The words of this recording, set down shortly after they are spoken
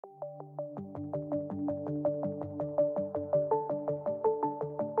Hey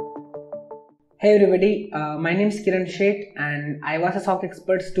everybody, my name is Kiran Shet and I was a SOC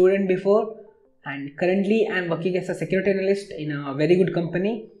expert student before, and currently I am working as a security analyst in a very good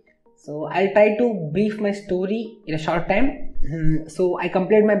company. So I'll try to brief my story in a short time. So I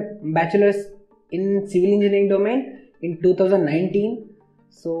completed my bachelor's in civil engineering domain in 2019.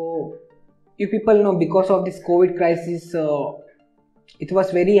 So you people know, because of this COVID crisis, it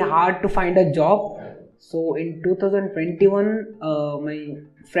was very hard to find a job. So in 2021, my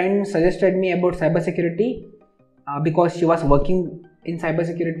friend suggested me about cybersecurity because she was working in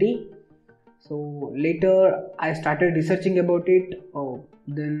cybersecurity. So later I started researching about it.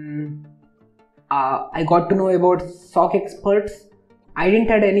 Then I got to know about SOC experts. I didn't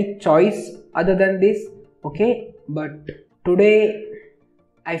had any choice other than this. Okay, but today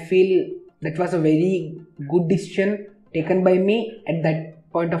I feel that was a very good decision taken by me at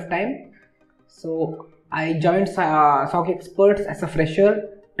that point of time. So I joined SOC Experts as a fresher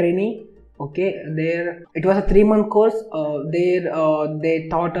trainee. Okay, there it was a 3-month course. They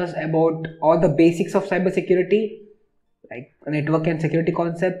taught us about all the basics of cybersecurity, like network and security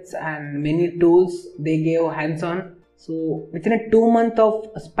concepts, and many tools they gave hands-on. So within a 2-month of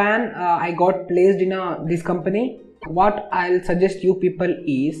span, I got placed in this company. What I'll suggest you people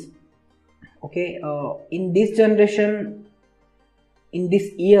is, okay, in this generation, in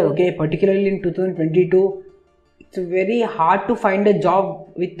this year, okay, particularly in 2022, it's very hard to find a job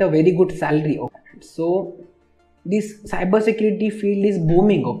with a very good salary. Okay? So this cybersecurity field is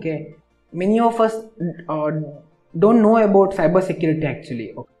booming. Okay, many of us don't know about cybersecurity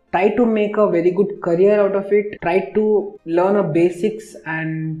actually. Okay? Try to make a very good career out of it. Try to learn a basics,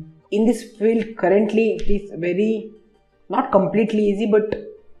 and in this field currently it is very not completely easy, but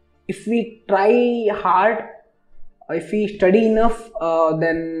if we try hard, if we study enough,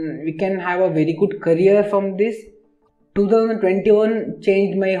 then we can have a very good career from this. 2021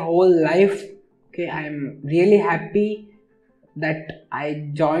 changed my whole life. Okay, I am really happy that I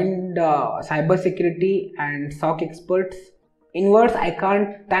joined cybersecurity and SOC experts. In words, I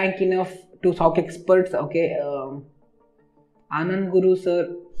can't thank enough to SOC experts. Okay, Anand Guru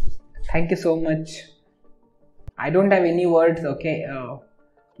sir, thank you so much. I don't have any words. Okay,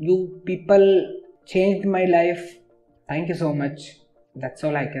 you people changed my life. Thank you so much. That's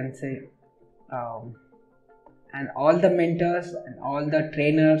all I can say. And all the mentors and all the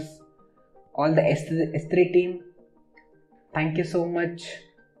trainers, all the S3 team, thank you so much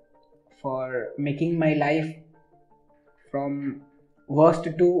for making my life from worst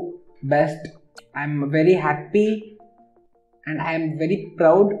to best. I'm very happy and I am very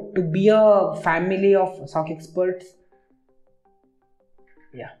proud to be a family of SOC experts.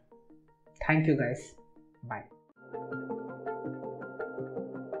 Yeah. Thank you guys. Bye.